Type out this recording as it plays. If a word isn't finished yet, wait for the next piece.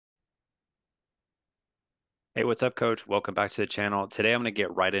Hey, what's up, coach? Welcome back to the channel. Today, I'm going to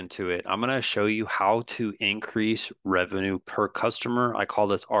get right into it. I'm going to show you how to increase revenue per customer. I call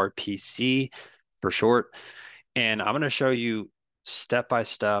this RPC for short. And I'm going to show you step by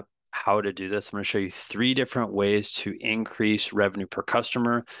step how to do this. I'm going to show you three different ways to increase revenue per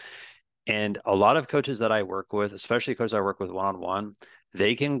customer. And a lot of coaches that I work with, especially coaches I work with one-on-one,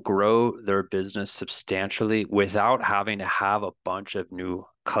 they can grow their business substantially without having to have a bunch of new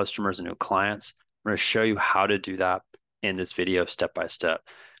customers and new clients. I'm going to show you how to do that in this video step by step.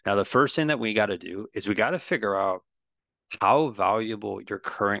 Now, the first thing that we got to do is we got to figure out how valuable your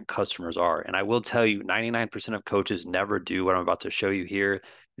current customers are. And I will tell you, 99% of coaches never do what I'm about to show you here.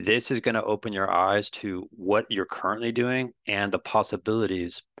 This is going to open your eyes to what you're currently doing and the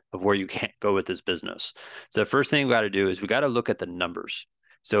possibilities of where you can't go with this business. So the first thing we got to do is we got to look at the numbers.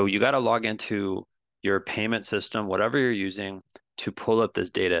 So you got to log into your payment system, whatever you're using, to pull up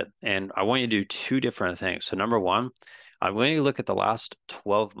this data. And I want you to do two different things. So number one, I want you to look at the last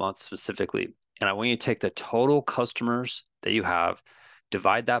 12 months specifically. And I want you to take the total customers that you have,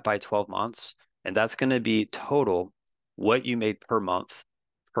 divide that by 12 months, and that's going to be total what you made per month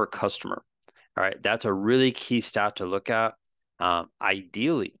per customer. All right, that's a really key stat to look at.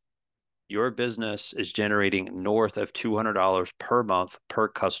 Ideally, your business is generating north of $200 per month per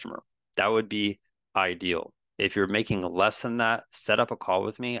customer. That would be ideal. If you're making less than that, set up a call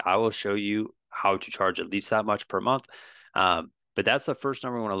with me. I will show you how to charge at least that much per month. But that's the first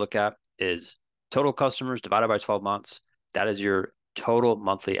number we want to look at is total customers divided by 12 months. That is your total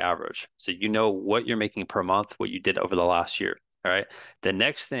monthly average. So you know what you're making per month, what you did over the last year. All right. The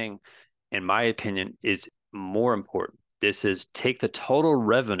next thing, in my opinion, is more important. This is take the total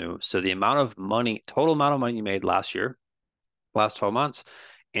revenue, so the amount of money, total amount of money you made last year, last 12 months,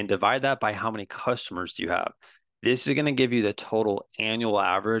 and divide that by how many customers do you have. This is going to give you the total annual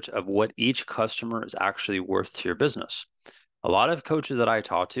average of what each customer is actually worth to your business. A lot of coaches that I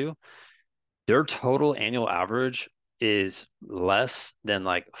talk to, their total annual average is less than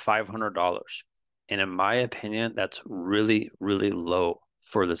like $500. And in my opinion, that's really, really low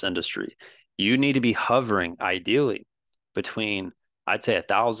for this industry. You need to be hovering ideally between, I'd say,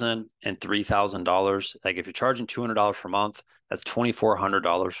 $1,000 and $3,000. Like if you're charging $200 per month, that's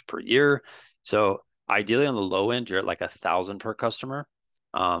 $2,400 per year. So ideally on the low end, you're at like 1,000 per customer.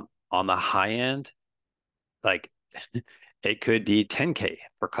 On the high end, like it could be 10K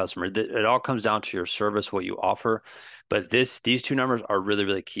per customer. It all comes down to your service, what you offer. But these two numbers are really,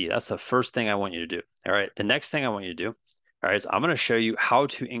 really key. That's the first thing I want you to do. All right. The next thing I want you to do, all right, is I'm going to show you how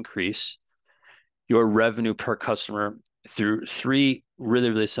to increase your revenue per customer through three really,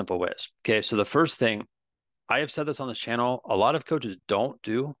 really simple ways. Okay. So the first thing, I have said this on this channel, a lot of coaches don't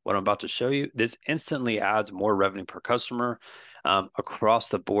do what I'm about to show you. This instantly adds more revenue per customer across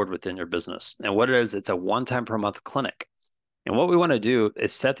the board within your business. And what it is, it's a one-time per month clinic. And what we want to do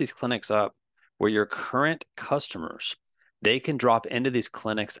is set these clinics up where your current customers, they can drop into these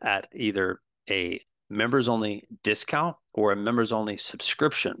clinics at either a members only discount or a members only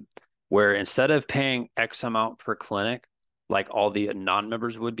subscription, where instead of paying X amount per clinic, like all the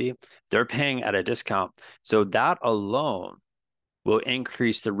non-members would be, they're paying at a discount. So that alone will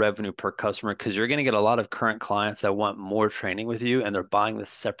increase the revenue per customer because you're going to get a lot of current clients that want more training with you and they're buying the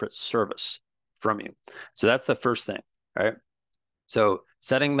separate service from you. So that's the first thing, right? So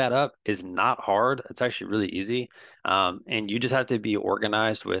setting that up is not hard. It's actually really easy. And you just have to be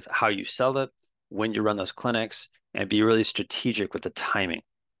organized with how you sell it, when you run those clinics, and be really strategic with the timing.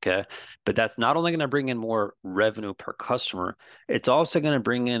 Okay. But that's not only going to bring in more revenue per customer, it's also going to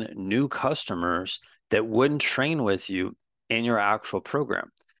bring in new customers that wouldn't train with you in your actual program.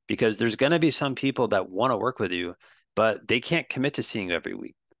 Because there's going to be some people that want to work with you, but they can't commit to seeing you every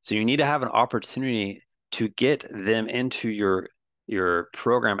week. So you need to have an opportunity to get them into your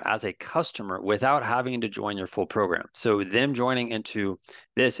program as a customer without having to join your full program. So them joining into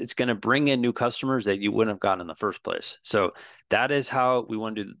this, it's going to bring in new customers that you wouldn't have gotten in the first place. So that is how we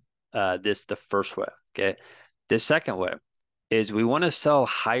want to do this the first way. Okay. The second way is we want to sell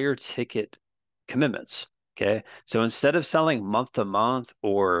higher ticket commitments. Okay. So instead of selling month to month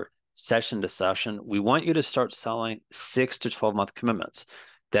or session to session, we want you to start selling 6 to 12 month commitments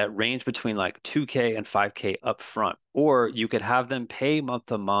that range between like 2K and 5K up front. Or you could have them pay month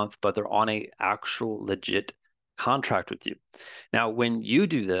to month, but they're on a actual legit contract with you. Now, when you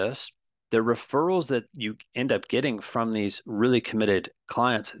do this, the referrals that you end up getting from these really committed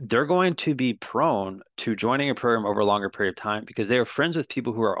clients, they're going to be prone to joining a program over a longer period of time because they are friends with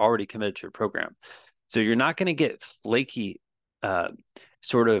people who are already committed to your program. So you're not going to get flaky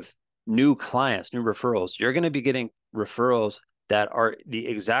sort of new clients, new referrals. You're going to be getting referrals that are the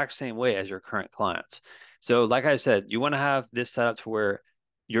exact same way as your current clients. So like I said, you want to have this set up to where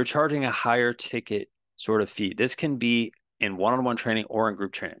you're charging a higher ticket sort of fee. This can be in one-on-one training or in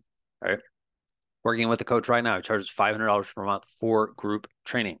group training, right? Working with a coach right now, he charges $500 per month for group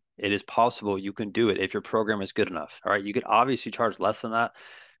training. It is possible you can do it if your program is good enough. All right. You could obviously charge less than that,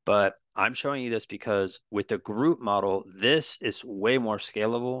 but I'm showing you this because with the group model, this is way more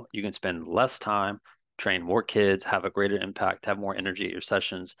scalable. You can spend less time, train more kids, have a greater impact, have more energy at your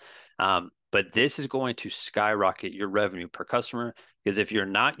sessions. But this is going to skyrocket your revenue per customer because if you're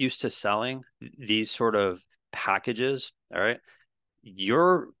not used to selling these sort of packages, all right,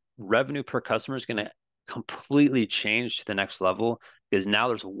 your revenue per customer is going to completely change to the next level because now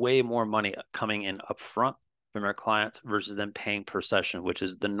there's way more money coming in upfront from our clients versus them paying per session, which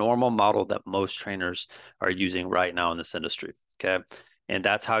is the normal model that most trainers are using right now in this industry. Okay. And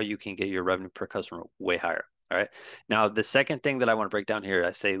that's how you can get your revenue per customer way higher. All right. Now, the second thing that I want to break down here,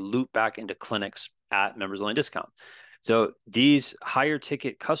 I say loop back into clinics at members only discount. So these higher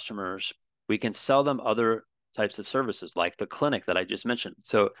ticket customers, we can sell them other types of services like the clinic that I just mentioned.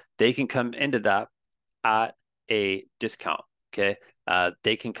 So they can come into that at a discount. Okay.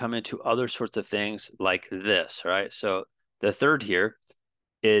 They can come into other sorts of things like this, right? So the third here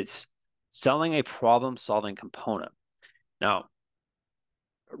is selling a problem solving component. Now,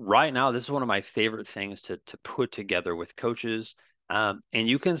 right now, this is one of my favorite things to put together with coaches. And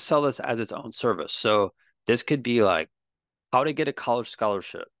you can sell this as its own service. So this could be like how to get a college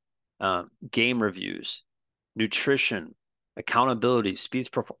scholarship, game reviews, nutrition, accountability, speed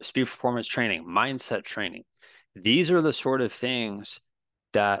performance training, mindset training. These are the sort of things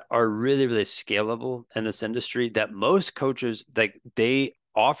that are really, really scalable in this industry that most coaches like they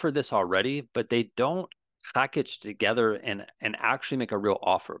offer this already, but they don't package together and actually make a real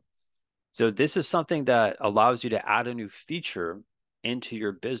offer. So this is something that allows you to add a new feature into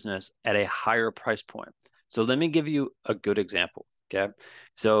your business at a higher price point. So let me give you a good example. Okay.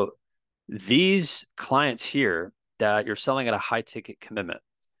 So these clients here that you're selling at a high ticket commitment,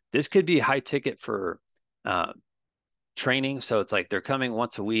 this could be high ticket for uh, training. So it's like they're coming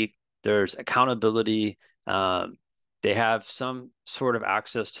once a week. There's accountability. Um, they have some sort of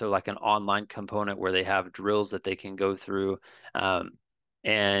access to like an online component where they have drills that they can go through. Um,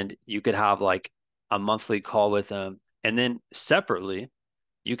 and you could have like a monthly call with them. And then separately,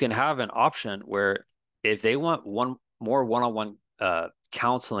 you can have an option where if they want one more one-on-one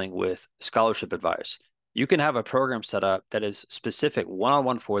counseling with scholarship advice, you can have a program set up that is specific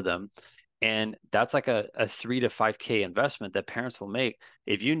one-on-one for them. And that's like a 3 to 5K investment that parents will make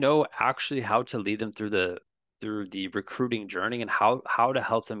if you know actually how to lead them through the recruiting journey and how to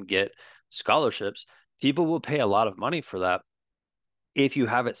help them get scholarships. People will pay a lot of money for that if you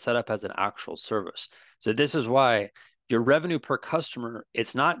have it set up as an actual service. So this is why your revenue per customer,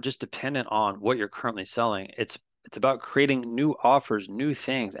 it's not just dependent on what you're currently selling. It's about creating new offers, new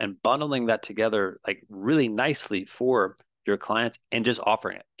things, and bundling that together like really nicely for your clients and just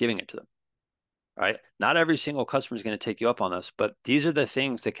offering it, giving it to them. Right? Not every single customer is going to take you up on this, but these are the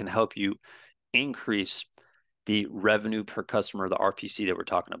things that can help you increase the revenue per customer, the RPC that we're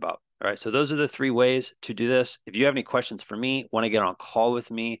talking about. All right. So those are the three ways to do this. If you have any questions for me, want to get on a call with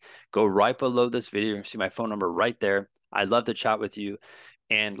me, go right below this video. You can see my phone number right there. I'd love to chat with you.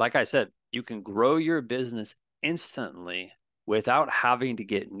 And like I said, you can grow your business instantly without having to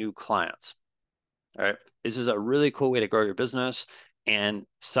get new clients. All right. This is a really cool way to grow your business. And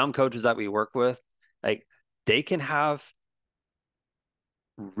some coaches that we work with, like they can have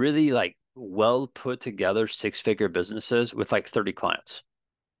really like well put together six-figure businesses with like 30 clients.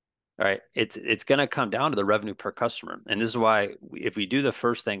 All right. It's going to come down to the revenue per customer. And this is why if we do the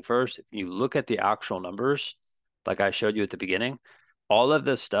first thing first, if you look at the actual numbers, like I showed you at the beginning, all of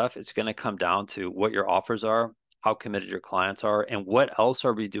this stuff is going to come down to what your offers are, how committed your clients are, and what else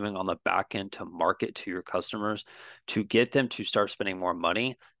are we doing on the back end to market to your customers to get them to start spending more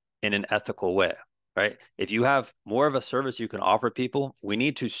money in an ethical way, right? If you have more of a service you can offer people, we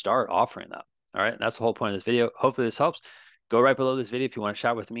need to start offering that. All right. And that's the whole point of this video. Hopefully this helps. Go right below this video if you want to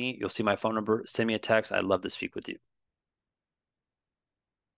chat with me. You'll see my phone number. Send me a text. I'd love to speak with you.